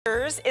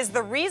Skechers is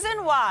the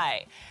reason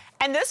why.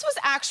 And this was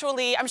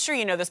actually, I'm sure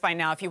you know this by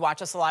now if you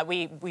watch us a lot,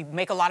 we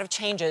make a lot of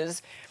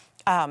changes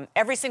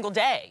every single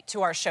day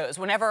to our shows.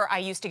 Whenever I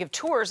used to give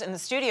tours in the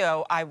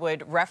studio, I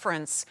would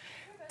reference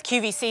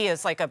QVC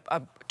as like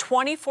a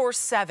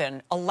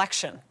 24/7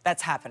 election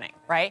that's happening,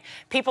 right?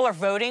 People are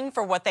voting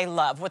for what they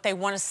love, what they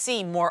want to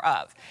see more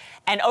of.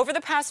 And over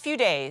the past few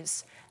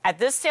days, at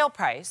this sale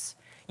price,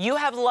 you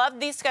have loved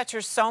these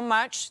Skechers so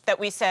much that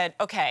we said,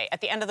 okay,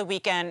 at the end of the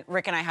weekend,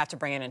 Rick and I have to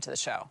bring it into the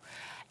show.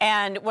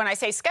 And when I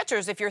say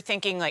Skechers, if you're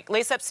thinking like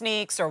lace-up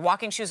sneaks or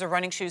walking shoes or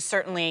running shoes,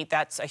 certainly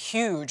that's a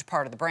huge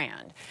part of the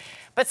brand.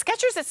 But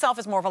Skechers itself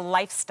is more of a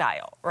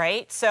lifestyle,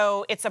 right?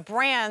 So it's a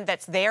brand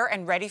that's there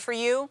and ready for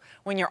you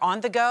when you're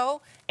on the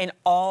go in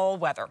all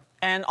weather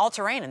and all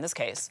terrain in this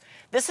case.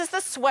 This is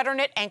the sweater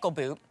knit ankle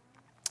boot.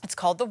 It's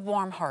called the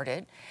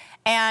Warmhearted.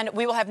 And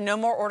we will have no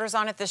more orders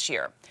on it this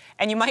year.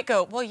 And you might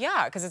go, well,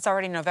 yeah, because it's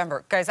already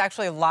November. Guys,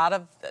 actually a lot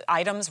of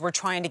items we're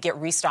trying to get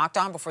restocked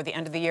on before the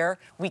end of the year.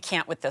 We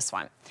can't with this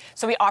one.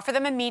 So we offer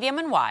them in medium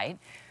and wide.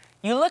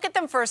 You look at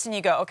them first and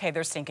you go, okay,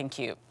 they're stinking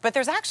cute. But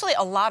there's actually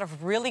a lot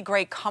of really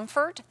great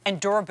comfort and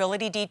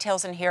durability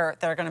details in here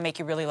that are gonna make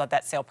you really love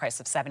that sale price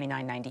of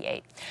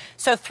 $79.98.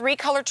 So 3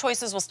 color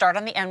choices. We'll start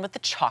on the end with the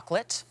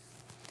chocolate.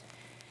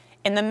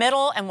 In the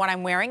middle, and what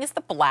I'm wearing is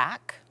the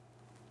black.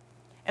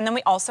 And then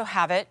we also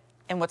have it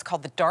in what's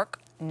called the dark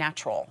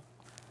natural,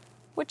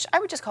 which I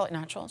would just call it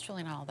natural. It's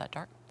really not all that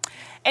dark.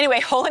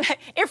 Anyway,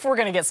 if we're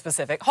gonna get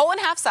specific, whole and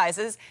half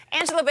sizes.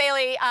 Angela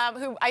Bailey,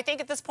 who I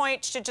think at this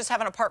point should just have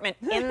an apartment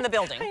in the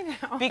building. I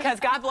know. Because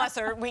God bless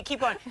her, we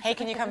keep going, hey,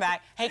 can you come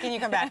back? Hey, can you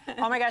come back?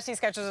 Oh my gosh, these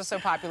Skechers are so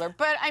popular.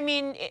 But I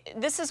mean,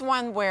 this is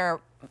one where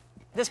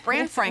this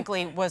brand,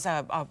 frankly, was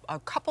a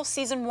couple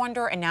season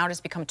wonder, and now it has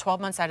become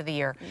 12 months out of the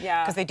year.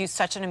 Yeah. Because they do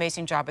such an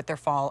amazing job with their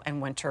fall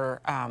and winter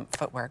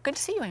footwear. Good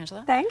to see you,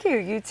 Angela. Thank you,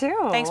 you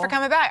too. Thanks for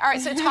coming by. All right,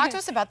 so talk to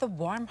us about the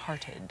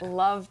Warmhearted.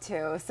 Love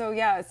to. So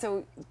yeah,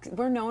 so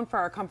we're known for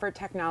our comfort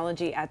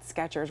technology at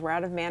Skechers. We're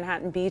out of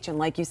Manhattan Beach, and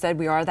like you said,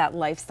 we are that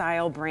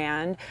lifestyle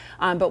brand,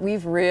 but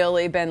we've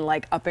really been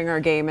like upping our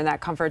game in that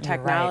comfort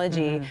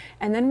technology. Right. Mm-hmm.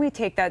 And then we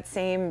take that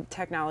same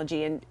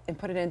technology and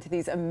put it into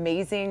these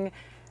amazing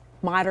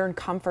modern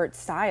comfort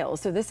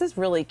styles. So this is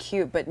really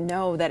cute, but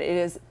know that it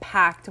is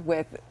packed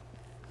with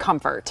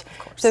comfort.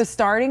 So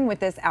starting with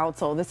this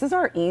outsole, this is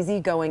our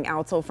easygoing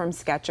outsole from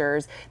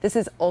Skechers. This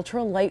is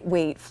ultra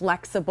lightweight,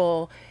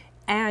 flexible,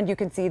 and you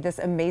can see this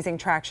amazing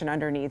traction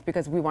underneath,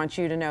 because we want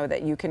you to know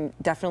that you can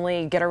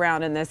definitely get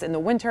around in this in the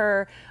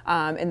winter,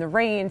 in the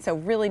rain. So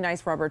really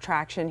nice rubber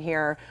traction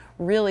here,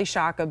 really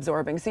shock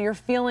absorbing. So you're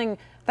feeling,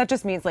 that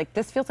just means like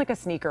this feels like a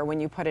sneaker when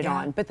you put it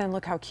on, but then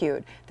look how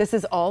cute. This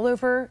is all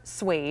over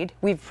suede.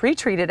 We've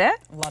pre-treated it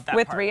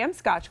with 3M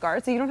Scotch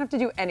Guard, so you don't have to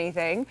do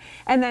anything.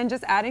 And then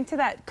just adding to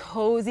that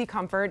cozy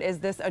comfort is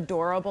this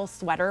adorable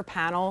sweater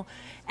panel,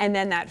 and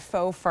then that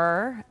faux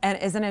fur. And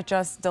isn't it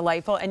just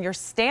delightful? And you're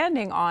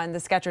standing on the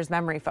Skechers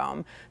memory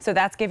foam, so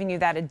that's giving you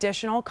that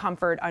additional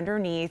comfort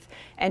underneath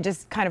and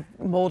just kind of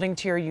molding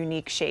to your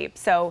unique shape.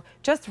 So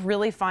just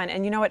really fun.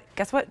 And you know what?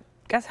 Guess what?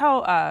 Guess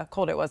how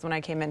cold it was when I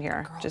came in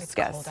here. Girl, just it's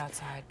guess. Cold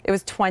outside. It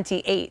was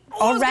 28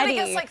 already. I was gonna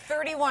guess like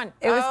 31.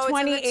 It was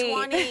 28. It's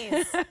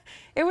in the 20s.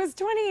 It was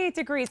 28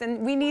 degrees,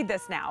 and we need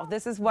this now.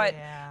 This is what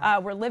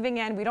we're living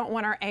in. We don't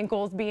want our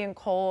ankles being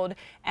cold,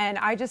 and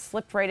I just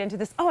slipped right into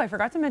this. Oh, I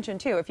forgot to mention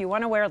too, if you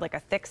want to wear like a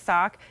thick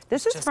sock,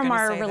 this is from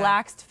our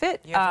Relaxed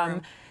Fit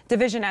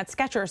division at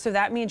Skechers. So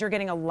that means you're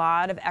getting a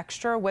lot of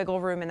extra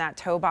wiggle room in that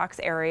toe box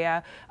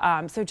area.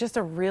 So just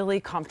a really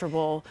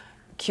comfortable,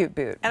 cute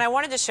boot. And I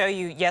wanted to show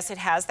you, yes, it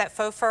has that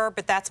faux fur,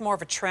 but that's more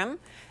of a trim,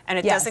 and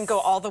it doesn't go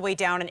all the way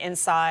down and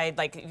inside.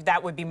 Like,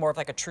 that would be more of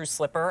like a true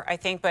slipper, I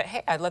think. But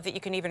hey, I love that you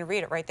can even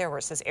read it right there where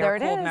it says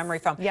air-cooled memory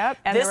foam. Yep,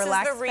 and this the is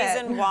Relaxed the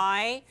reason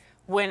why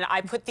when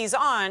I put these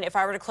on, if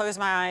I were to close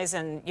my eyes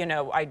and, you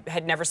know, I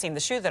had never seen the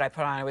shoe that I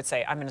put on, I would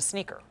say, I'm in a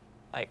sneaker.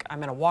 Like,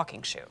 I'm in a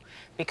walking shoe.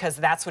 Because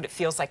that's what it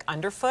feels like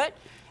underfoot.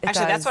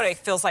 Actually, that's what it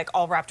feels like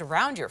all wrapped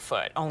around your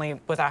foot,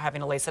 only without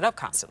having to lace it up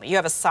constantly. You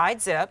have a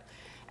side zip.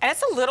 And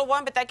it's a little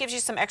one, but that gives you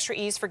some extra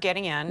ease for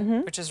getting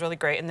in, which is really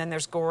great. And then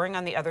there's goring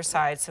on the other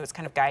side, so it's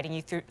kind of guiding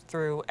you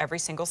through every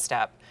single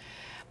step.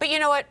 But you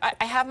know what?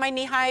 I have my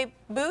knee-high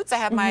boots, I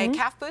have my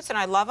calf boots, and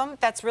I love them.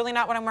 That's really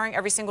not what I'm wearing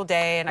every single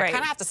day, and I kind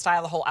of have to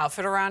style the whole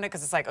outfit around it,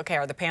 because it's like, okay,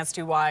 are the pants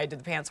too wide? Did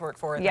the pants work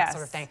for it? That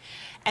sort of thing.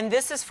 And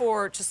this is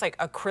for just like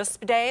a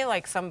crisp day,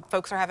 like some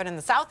folks are having in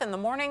the South in the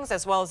mornings,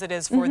 as well as it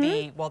is for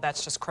the, well,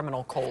 that's just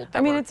criminal cold.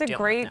 I mean, it's a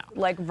great,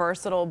 like,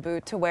 versatile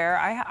boot to wear.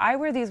 I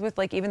wear these with,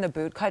 like, even the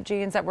boot cut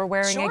jeans that we're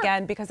wearing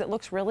again, because it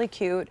looks really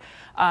cute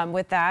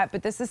with that.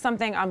 But this is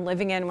something I'm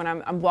living in when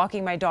I'm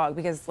walking my dog,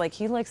 because, like,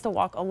 he likes to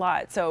walk a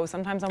lot. So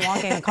sometimes I'm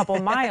walking a couple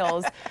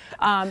miles,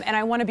 and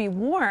I want to be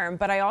warm,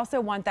 but I also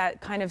want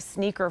that kind of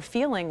sneaker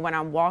feeling when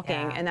I'm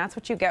walking, and that's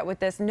what you get with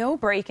this. No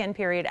break-in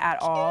period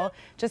at all.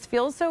 Just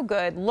feels so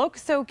good,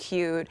 looks so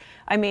cute.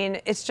 I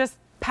mean, it's just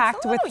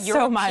packed with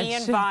so much.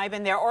 European vibe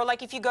in there. Or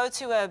like if you go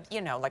to a,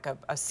 you know, like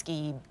a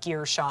ski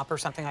gear shop or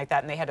something like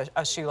that, and they had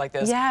a shoe like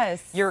this.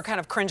 Yes. You're kind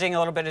of cringing a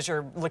little bit as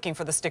you're looking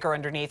for the sticker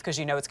underneath because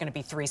you know it's going to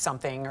be 3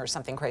 something or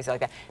something crazy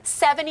like that.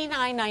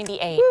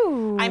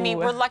 $79.98. I mean,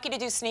 we're lucky to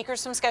do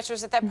sneakers from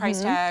Skechers at that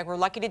price tag. We're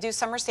lucky to do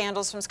summer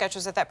sandals from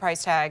Skechers at that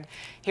price tag.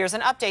 Here's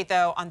an update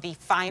though on the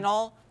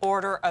final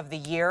order of the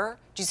year.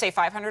 Did you say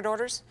 500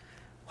 orders?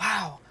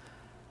 Wow.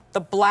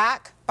 The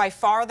black, by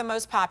far the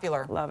most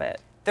popular. Love it.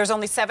 There's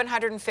only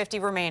 750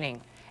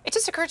 remaining. It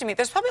just occurred to me,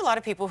 there's probably a lot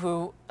of people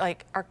who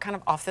like are kind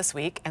of off this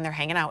week and they're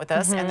hanging out with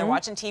us and they're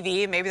watching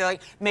TV and maybe they're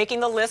like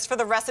making the list for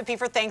the recipe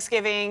for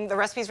Thanksgiving, the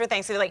recipes for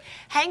Thanksgiving. Like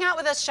hang out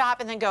with us,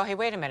 shop, and then go, hey,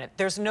 wait a minute.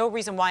 There's no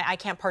reason why I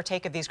can't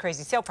partake of these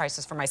crazy sale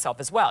prices for myself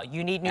as well.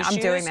 You need new shoes.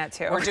 I'm doing that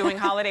too. We're doing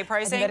holiday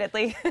pricing.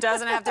 Admittedly.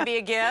 Doesn't have to be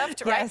a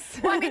gift, right? Yes.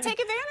 Well, I mean, take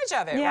advantage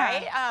of it,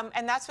 right?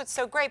 And that's what's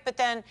so great. But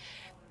then,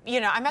 you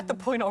know, I'm at the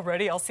point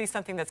already, I'll see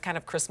something that's kind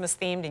of Christmas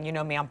themed, and you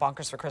know me, I'm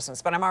bonkers for Christmas,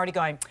 but I'm already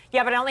going,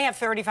 yeah, but I only have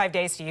 35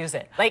 days to use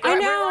it. Like, I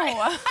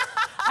know.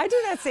 I do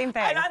that same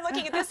thing. And I'm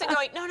looking at this and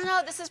going, no, no,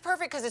 no, this is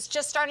perfect because it's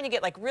just starting to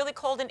get like really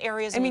cold in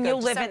areas. I mean, you'll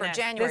live December, in this.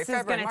 January, this is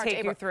February, going to March, take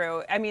April. you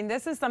through. I mean,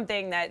 this is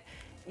something that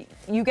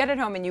you get at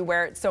home and you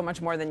wear it so much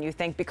more than you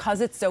think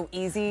because it's so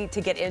easy to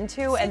get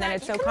into and then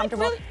it's so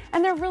comfortable. Like really,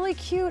 and they're really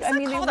cute. I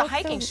mean, call it a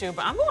hiking shoe,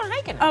 but I'm going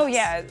hiking. Oh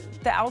yeah,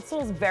 the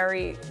outsole's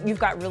you've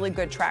got really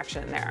good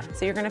traction there.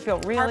 So you're gonna feel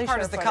really Hard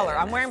part is the color.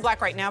 I'm wearing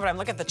black right now, but I'm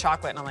looking at the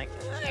chocolate and I'm like,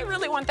 I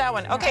really want that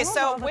one. Okay,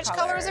 so which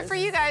color is it for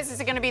you guys?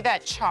 Is it gonna be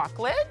that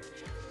chocolate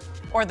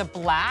or the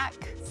black?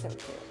 So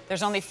cute.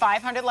 There's only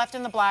 500 left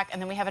in the black,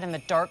 and then we have it in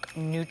the dark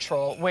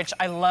neutral, which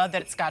I love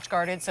that it's Scotch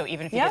guarded, so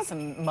even if you get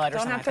some mud or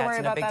something like that,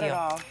 it's no big deal.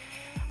 All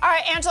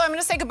right, Angela, I'm going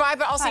to say goodbye,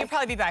 but also you'll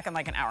probably be back in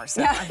like an hour,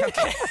 so I'm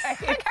okay. I'm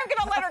going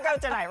to let her go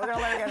tonight. We're going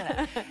to let her go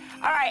tonight.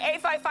 All right,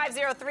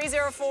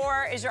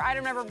 8550304 is your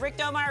item number. Rick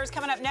Domeyer is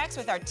coming up next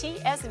with our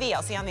TSV.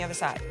 I'll see you on the other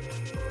side.